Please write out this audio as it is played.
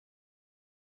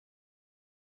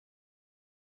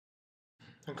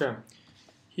Okay,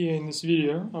 here in this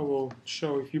video I will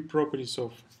show a few properties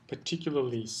of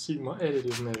particularly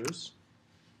sigma-additive measures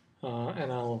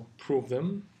and I'll prove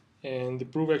them, and the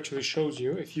proof actually shows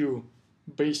you a few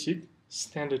basic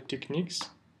standard techniques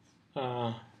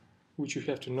which you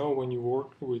have to know when you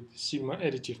work with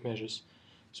sigma-additive measures.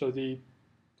 So the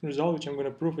result which I'm going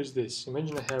to prove is this.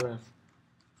 Imagine I have a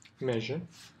measure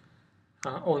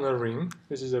on a ring.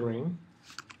 This is a ring.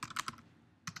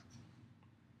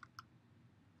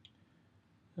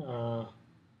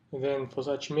 Then for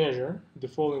such measure, the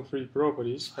following three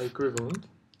properties are equivalent.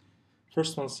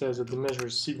 First one says that the measure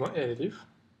is sigma-additive.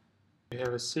 You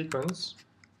have a sequence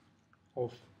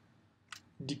of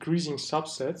decreasing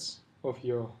subsets of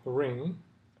your ring,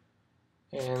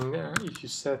 and if you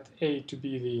set A to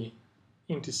be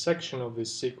the intersection of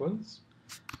this sequence,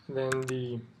 then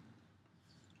the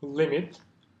limit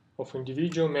of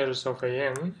individual measures of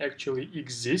AN actually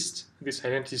exists. This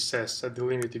identity says that the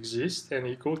limit exists and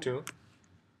equal to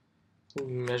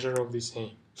measure of this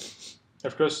A.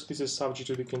 Of course, this is subject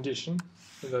to the condition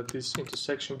that this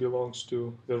intersection belongs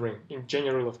to the ring. In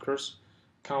general, of course,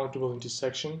 countable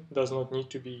intersection does not need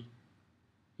to be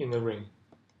in the ring.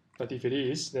 But if it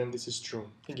is, then this is true.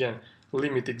 Again,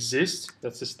 limit exists,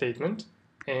 that's the statement,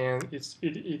 and it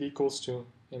equals to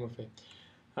M of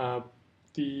A.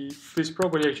 This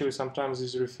property actually sometimes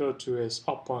is referred to as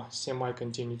upper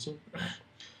semi-continuity.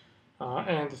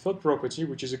 And the third property,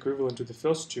 which is equivalent to the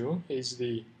first two, is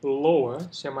the lower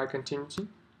semi-continuity.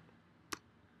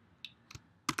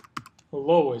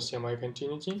 Lower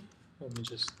semi-continuity. Let me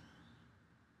just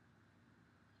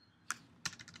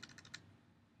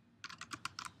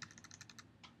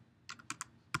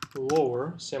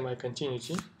lower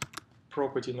semi-continuity,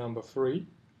 property number 3,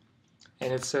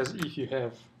 and it says if you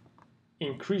have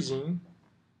increasing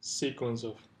sequence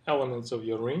of elements of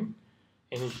your ring,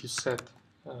 and if you set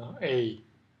A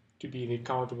to be the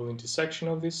countable intersection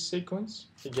of this sequence,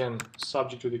 again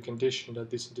subject to the condition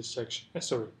that this intersection,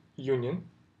 union,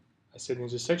 I said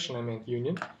intersection, I meant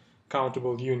union,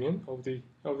 countable union of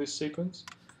this sequence,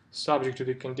 subject to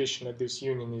the condition that this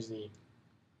union is the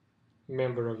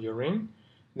member of your ring,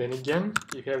 then again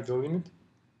you have the limit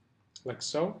like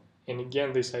so, and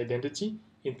again this identity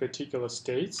in particular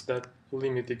states that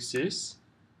limit exists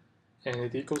and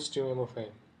it equals to M of A.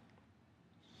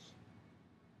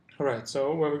 Alright,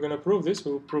 so when we're going to prove this,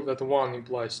 we will prove that 1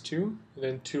 implies 2,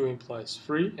 then 2 implies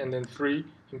 3, and then 3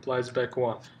 implies back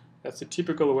 1. That's a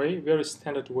typical way, very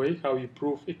standard way, how you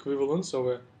prove equivalence of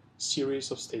a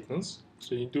series of statements.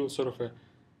 So you do sort of a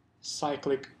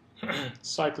cyclic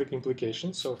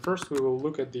implication. So first we will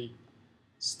look at the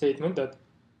statement that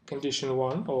condition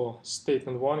 1 or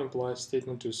statement 1 implies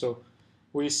statement 2. So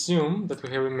we assume that we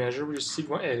have a measure which is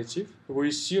sigma-additive. We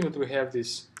assume that we have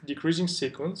this decreasing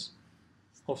sequence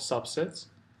of subsets.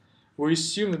 We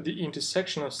assume that the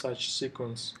intersection of such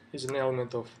sequence is an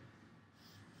element of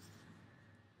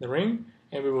the ring,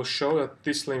 and we will show that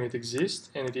this limit exists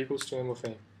and it equals to M of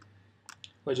A.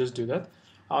 Let's just do that.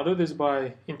 I'll do this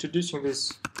by introducing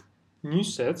these new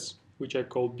sets, which I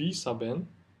call B sub n,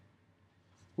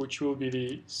 which will be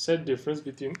the set difference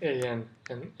between AN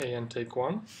and AN take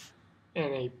 1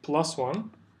 and A plus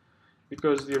 1,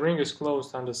 because the ring is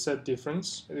closed under set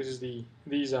difference.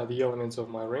 These are the elements of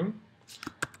my ring,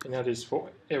 and that is for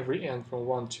every n from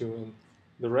 1 to and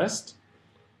the rest.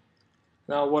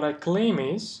 Now what I claim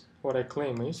is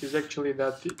actually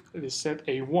that the set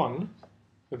A1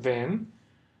 then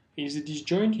is the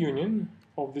disjoint union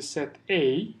of the set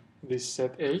A, this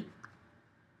set A,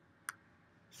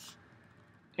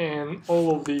 and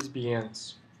all of these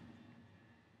BNs.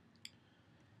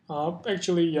 I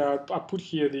put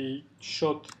here the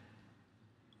short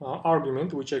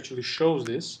argument which actually shows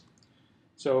this.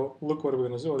 So look what we're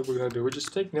going to do. We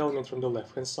just take the element from the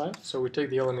left hand side. So we take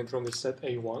the element from the set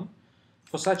A1.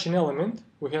 For such an element,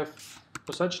 we have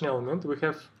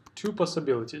two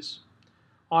possibilities.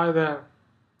 Either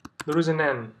there is an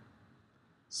n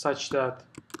such that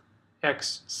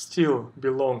x still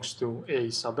belongs to A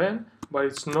sub n, but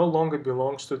it no longer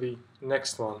belongs to the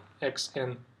next one, x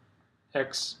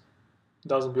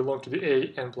doesn't belong to the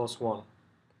A n plus 1.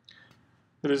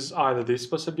 There is either this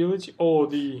possibility, or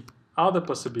the other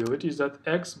possibility is that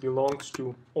x belongs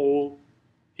to all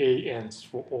A n's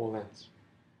for all n's.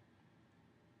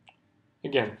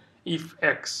 Again, if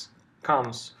x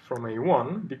comes from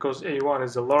A1, because A1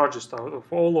 is the largest out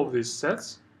of all of these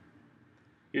sets,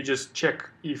 you just check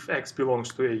if x belongs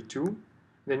to A2,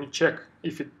 then you check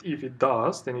if it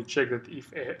does, then you check that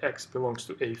if x belongs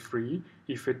to A3,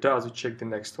 if it does, you check the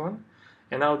next one.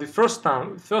 And now the first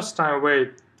time where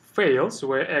it fails,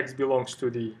 where x belongs to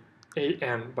the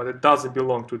AN, but it doesn't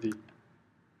belong to the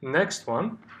Next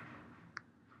one,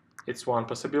 it's one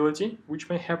possibility which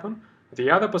may happen. The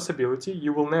other possibility,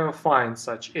 you will never find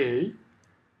such A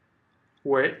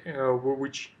where,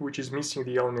 which is missing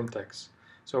the element X.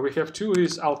 So we have two of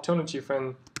these alternative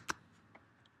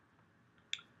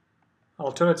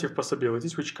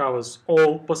possibilities, which covers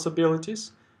all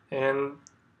possibilities, and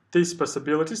these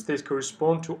possibilities, they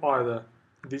correspond to either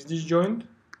this disjoint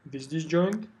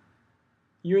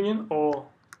union, or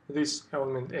this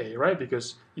element A, right?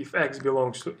 Because if X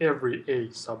belongs to every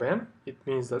A sub n, it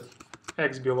means that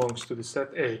X belongs to the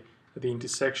set A at the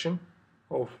intersection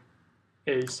of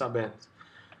A sub n.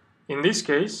 In this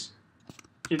case,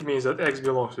 it means that X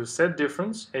belongs to the set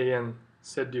difference, AN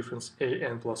set difference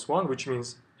AN plus 1, which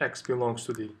means X belongs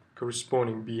to the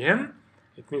corresponding Bn.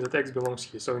 It means that X belongs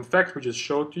here. So in fact, I just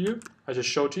showed to you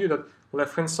that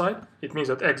left-hand side, it means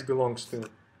that X belongs to.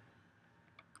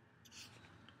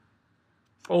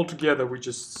 Altogether, we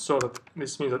just saw that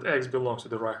this means that X belongs to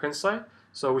the right-hand side.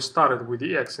 So we started with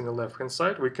the X in the left-hand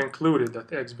side. We concluded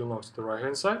that X belongs to the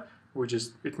right-hand side,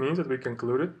 it means that we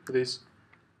concluded this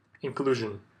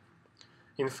inclusion.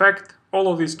 In fact, all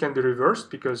of these can be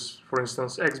reversed because, for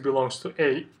instance, X belongs to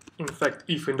A, in fact,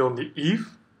 if and only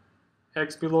if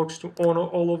X belongs to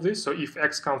all of this. So if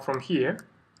X comes from here,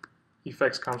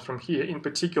 in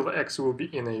particular, X will be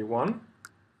in A1.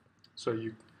 So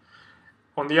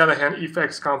on the other hand, if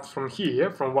X comes from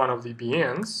here, from one of the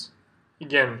Bn's,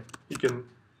 again, you can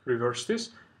reverse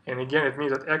this, and again, it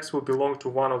means that X will belong to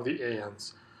one of the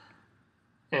AN's.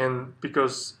 And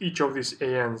because each of these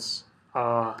AN's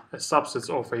are a subset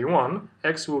of A1,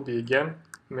 X will be again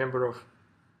a member of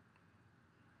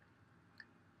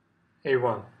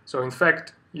A1. So in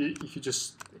fact, if you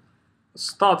just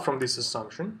start from this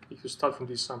assumption, X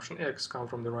comes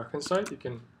from the right-hand side, you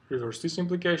can reverse this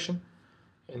implication,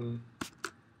 and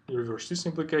you reverse this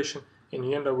implication, and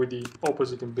you end up with the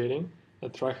opposite embedding,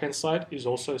 that right-hand side is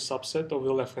also a subset of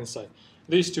the left-hand side.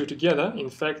 These two together, in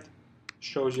fact,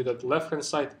 shows you that the left-hand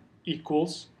side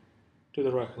equals to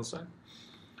the right-hand side.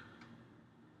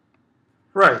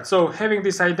 Right, so having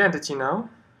this identity now,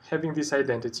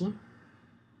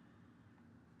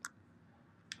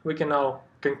 we can now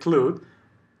conclude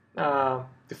the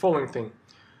following thing.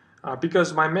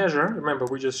 Because my measure, remember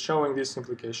we're just showing this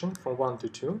implication from 1 to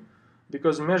 2,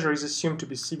 because measure is assumed to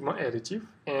be sigma-additive,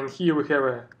 and here we have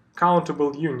a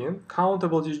countable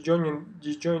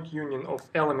disjoint union of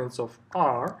elements of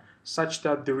R, such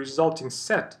that the resulting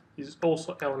set is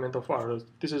also element of R.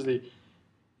 This is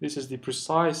the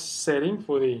precise setting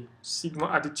for the sigma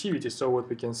additivity. So what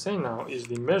we can say now is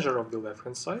the measure of the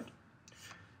left-hand side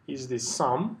is the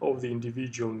sum of the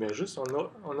individual measures on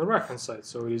the right-hand side.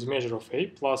 So it is measure of A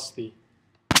plus the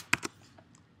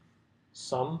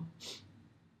sum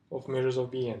of measures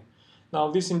of Bn. Now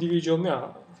this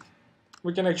individual,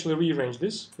 we can actually rearrange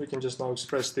this. We can just now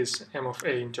express this M of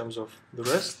A in terms of the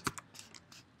rest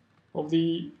of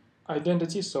the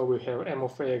identity. So we have M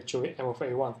of A, actually M of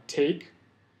A1 take,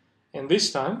 and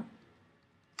this time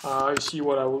you see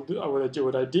what I will do.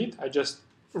 What I did, I just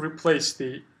replaced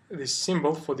the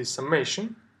symbol for the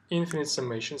summation, infinite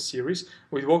summation series,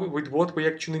 with what we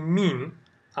actually mean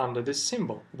under this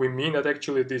symbol. We mean that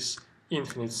actually this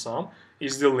infinite sum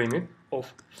is the limit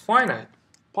of finite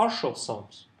partial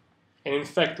sums. And in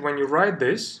fact, when you write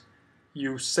this,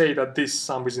 you say that this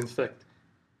sum is in fact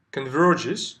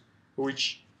converges,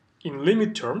 which in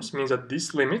limit terms means that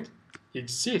this limit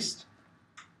exists.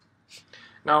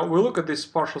 Now we'll look at this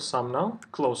partial sum now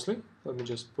closely. Let me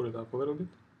just put it up a little bit.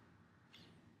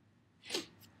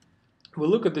 We'll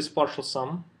look at this partial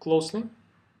sum closely.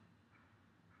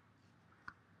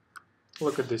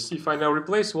 Look at this. If I now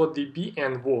replace what the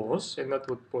Bn was, and not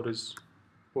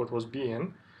what was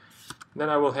Bn, then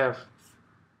I will have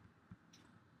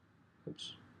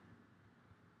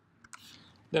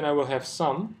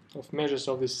sum of measures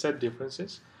of these set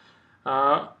differences,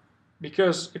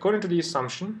 because according to the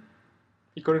assumption,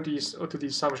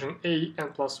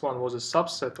 An plus 1 was a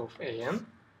subset of An,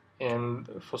 and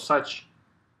for such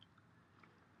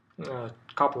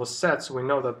couple of sets, we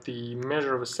know that the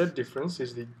measure of a set difference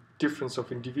is the difference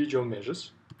of individual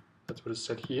measures. That's what is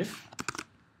said here.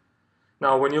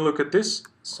 Now, when you look at this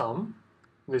sum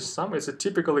is a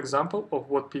typical example of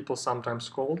what people sometimes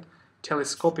call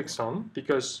telescopic sum,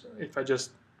 because if I just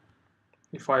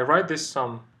write this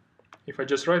sum, if I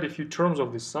just write a few terms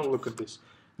of this sum, look at this.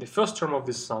 The first term of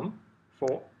this sum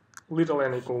for little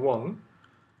n equal 1,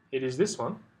 it is this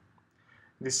one.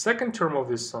 The second term of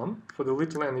this sum for the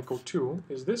little n equal 2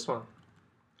 is this one.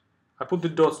 I put the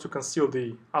dots to conceal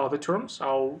the other terms.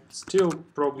 I'll still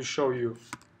probably show you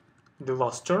the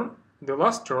last term. The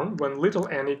last term, when little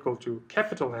n equal to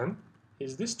capital N,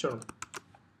 is this term.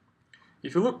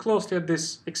 If you look closely at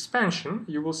this expansion,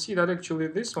 you will see that actually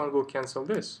this one will cancel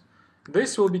this.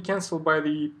 This will be cancelled by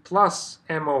the plus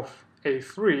m of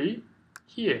a3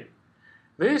 here.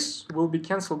 This will be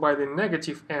cancelled by the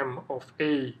negative m of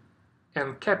a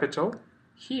n capital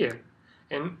here.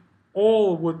 And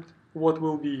all what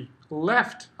will be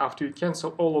left after you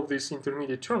cancel all of these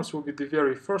intermediate terms will be the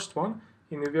very first one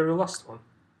and the very last one.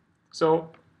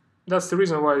 So that's the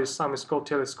reason why this sum is called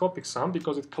telescopic sum,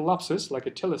 because it collapses like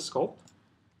a telescope,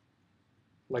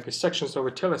 like a sections of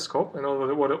a telescope, and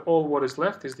all what is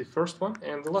left is the first one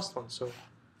and the last one. So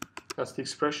that's the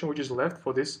expression which is left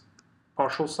for this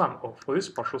partial sum, or for this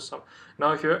partial sum.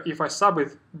 Now if I sub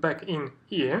it back in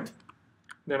here,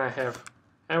 then I have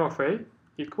m of a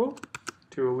equal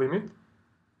to limit,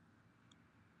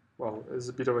 well, there's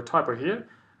a bit of a typo here.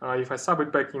 If I sub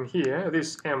it back in here,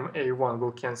 this ma1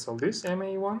 will cancel this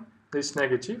ma1, this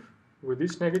negative with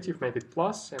this negative, make it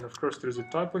plus, and of course there's a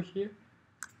typo here.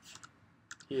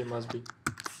 Here must be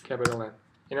capital N.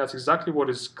 And that's exactly what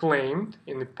is claimed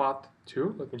in the part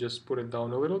 2. Let me just put it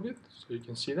down a little bit so you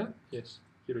can see that. Yes,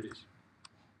 here it is.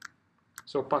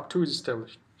 So part 2 is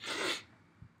established.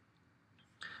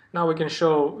 Now we can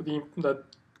show that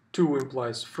 2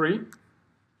 implies 3.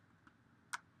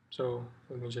 So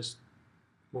let me just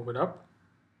move it up.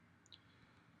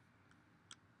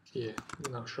 Here,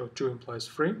 now show 2 implies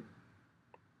 3.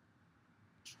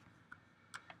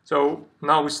 So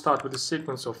now we start with a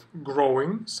sequence of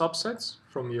growing subsets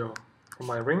from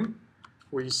my ring.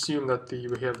 We assume that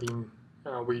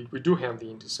we do have the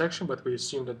intersection, but we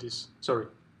assume that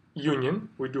union.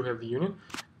 We do have the union,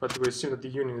 but we assume that the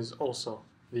union is also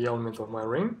the element of my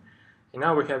ring. And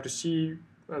now we have to see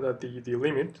that the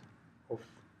limit of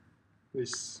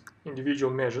this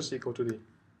individual measures equal to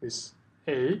this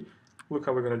A. Look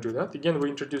how we're going to do that. Again, we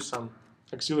introduce some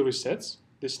auxiliary sets.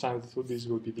 This time these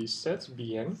will be these sets,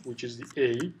 Bn, which is the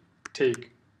A,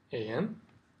 take An.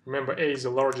 Remember, A is the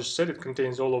largest set. It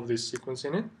contains all of this sequence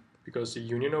in it, because the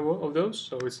union of those.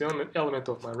 So it's the element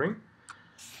of my ring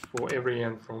for every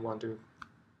n from 1 to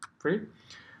 3.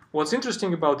 What's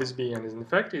interesting about this Bn is, in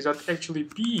fact, is that actually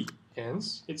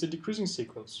Bn's, it's a decreasing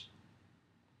sequence.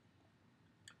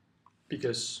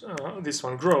 Because this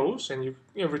one grows, and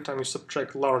every time you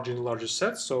subtract larger and larger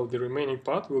sets, so the remaining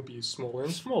part will be smaller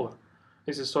and smaller.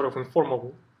 This is sort of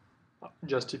informal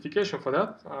justification for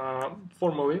that.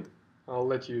 Formally, I'll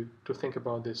let you to think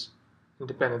about this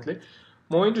independently.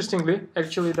 More interestingly,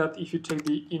 actually, that if you take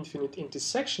the infinite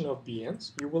intersection of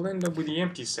Bn's, you will end up with the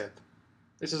empty set.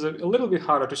 This is a little bit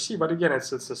harder to see, but again,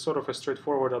 it's a sort of a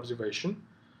straightforward observation.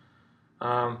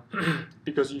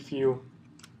 Because if you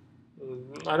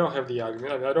I don't have the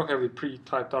argument. I don't have the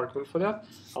pre-typed argument for that.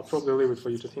 I'll probably leave it for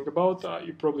you to think about.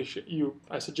 You probably should.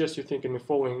 I suggest you think in the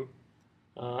following,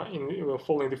 in the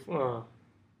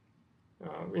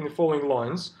following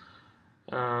lines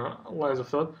of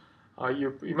thought.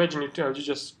 You imagine you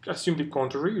just assume the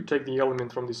contrary. You take the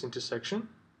element from this intersection.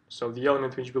 So the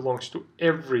element which belongs to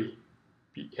every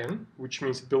Bn, which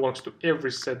means it belongs to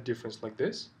every set difference like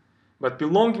this. But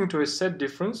belonging to a set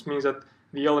difference means that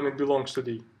the element belongs to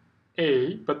the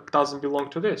A, but doesn't belong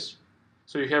to this.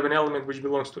 So you have an element which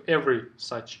belongs to every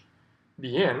such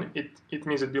Bn. It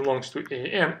means it belongs to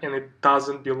An, and it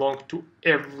doesn't belong to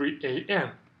every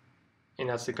An. And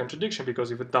that's the contradiction,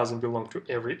 because if it doesn't belong to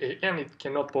every An, it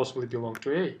cannot possibly belong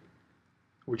to A,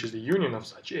 which is the union of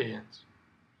such Ans.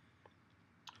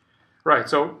 Right,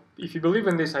 so if you believe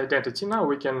in this identity, now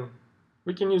we can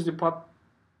use the part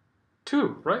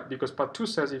 2, right? Because part 2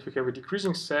 says if you have a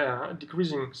decreasing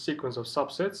sequence of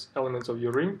subsets, elements of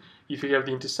your ring, if you have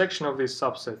the intersection of these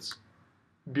subsets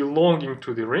belonging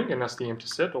to the ring, and as the empty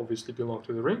set obviously belong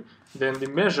to the ring, then the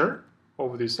measure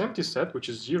of this empty set, which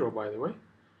is 0 by the way,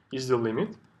 is the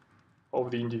limit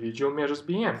of the individual measures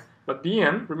Bn. But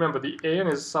Bn, remember, the An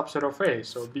is a subset of A,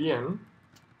 so Bn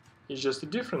is just a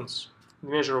difference. The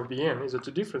measure of Bn is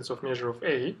the difference of measure of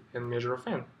A and measure of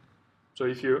N.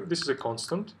 So this is a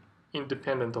constant,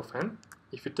 independent of N.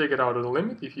 If you take it out of the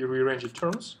limit, if you rearrange the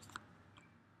terms,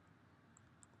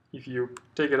 if you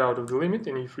take it out of the limit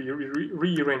and if you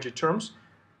rearrange the terms,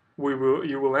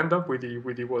 you will end up with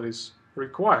what is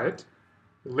required,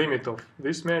 the limit of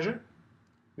this measure,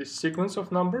 this sequence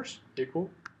of numbers equal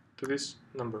to this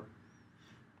number.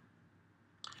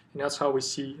 And that's how we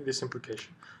see this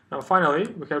implication. Now finally,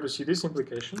 we have to see this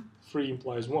implication. 3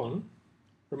 implies 1.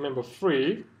 Remember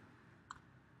 3,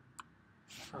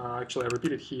 actually I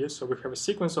repeat it here, so we have a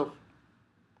sequence of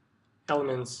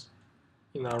elements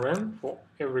in Rn for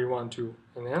every 1 to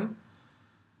an n.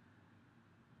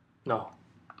 No,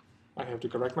 I have to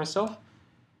correct myself.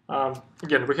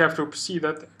 Again, we have to see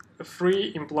that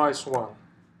 3 implies 1.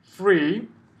 3,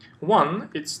 1,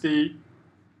 it's the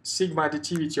sigma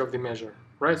additivity of the measure,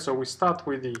 right? So we start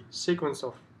with the sequence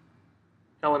of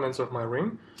elements of my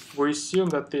ring. We assume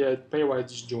that they are pairwise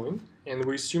disjoint, and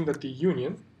we assume that the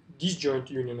union, disjoint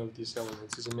union of these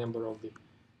elements is a member of the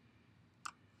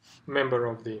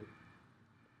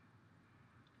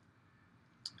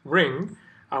ring.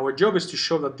 Our job is to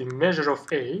show that the measure of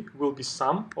A will be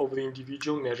sum of the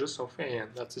individual measures of AN.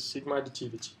 That's the sigma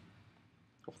additivity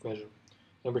of measure.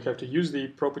 And we have to use the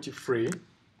property 3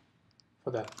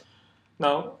 for that.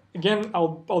 Now, again,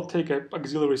 I'll take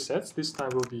auxiliary sets. This time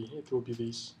it will be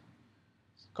this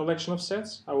collection of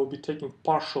sets. I will be taking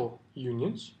partial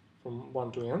unions from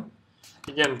 1 to n.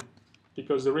 Again,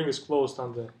 because the ring is closed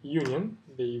on the union,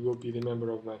 they will be the member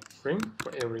of my ring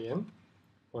for every n,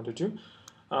 1 to 2.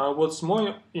 What's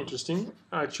more interesting,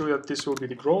 actually, that this will be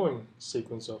the growing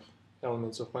sequence of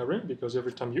elements of my ring, because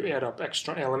every time you add up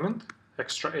extra element,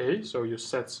 extra A, so your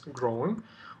set's growing.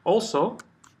 Also,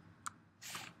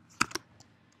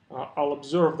 I'll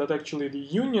observe that actually the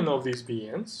union of these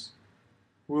BNs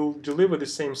will deliver the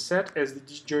same set as the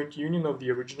disjoint union of the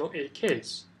original A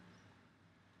case.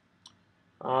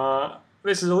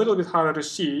 This is a little bit harder to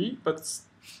see, but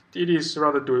it is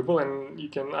rather doable, and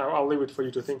I'll leave it for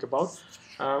you to think about.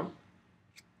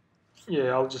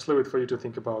 Yeah, I'll just leave it for you to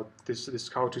think about this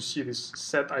how to see this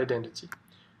set identity.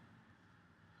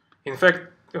 In fact,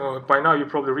 by now you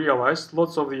probably realized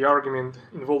lots of the arguments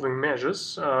involving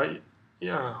measures are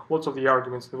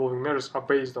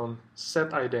based on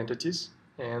set identities,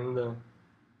 and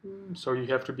so you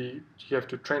have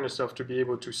to train yourself to be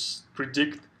able to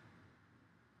predict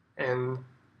and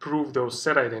prove those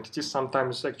set identities.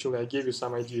 Sometimes actually I gave you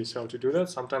some ideas how to do that.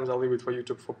 Sometimes I'll leave it for you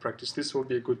for practice. This will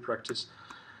be a good practice.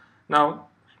 Now,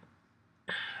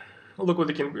 look what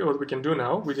we can do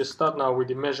now. We just start now with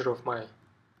the measure of my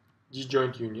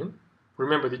disjoint union.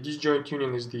 Remember, the disjoint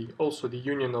union is also the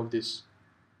union of this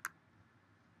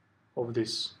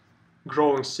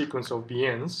growing sequence of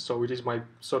BNs. So it is my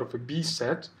sort of a B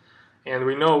set, and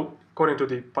we know according to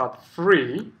the part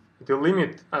 3, the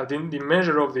limit, the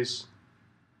measure of this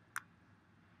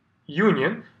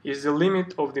union is the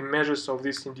limit of the measures of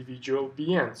these individual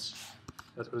BNs.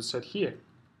 That's what it said here.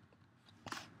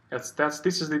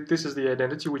 This is the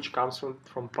identity which comes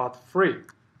from part 3.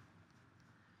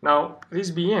 Now,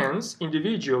 these BNs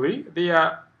individually, they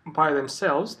are by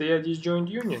themselves, they are disjoint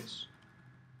unions.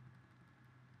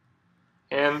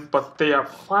 But they are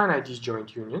finite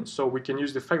disjoint unions, so we can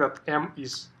use the fact that M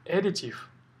is additive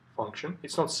function.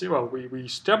 It's not, well, we're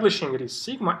establishing it is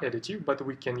sigma additive, but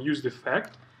we can use the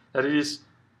fact that it is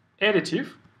additive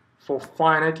for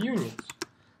finite unions.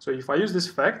 So if I use this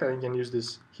fact, I can use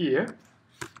this here,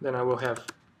 then I will have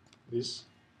this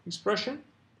expression.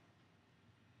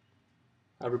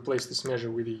 I replace this measure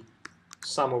with the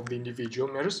sum of the individual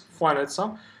measures, finite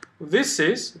sum. This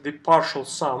is the partial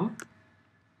sum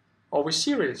of a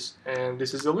series, and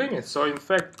this is the limit. So in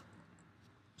fact,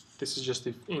 this is just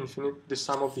the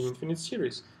sum of the infinite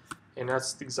series, and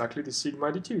that's exactly the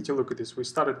sigma additivity. Look at this. We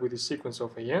started with the sequence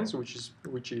of ANs, which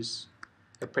is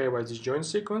a pairwise disjoint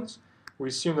sequence. We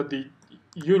assume that the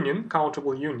union,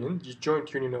 countable union,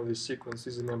 disjoint union of this sequence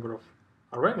is a member of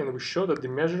Rn, and we show that the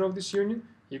measure of this union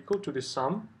equal to the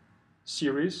sum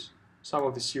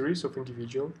of the series of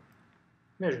individual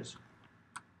measures.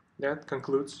 That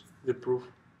concludes the proof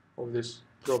of this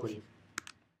property.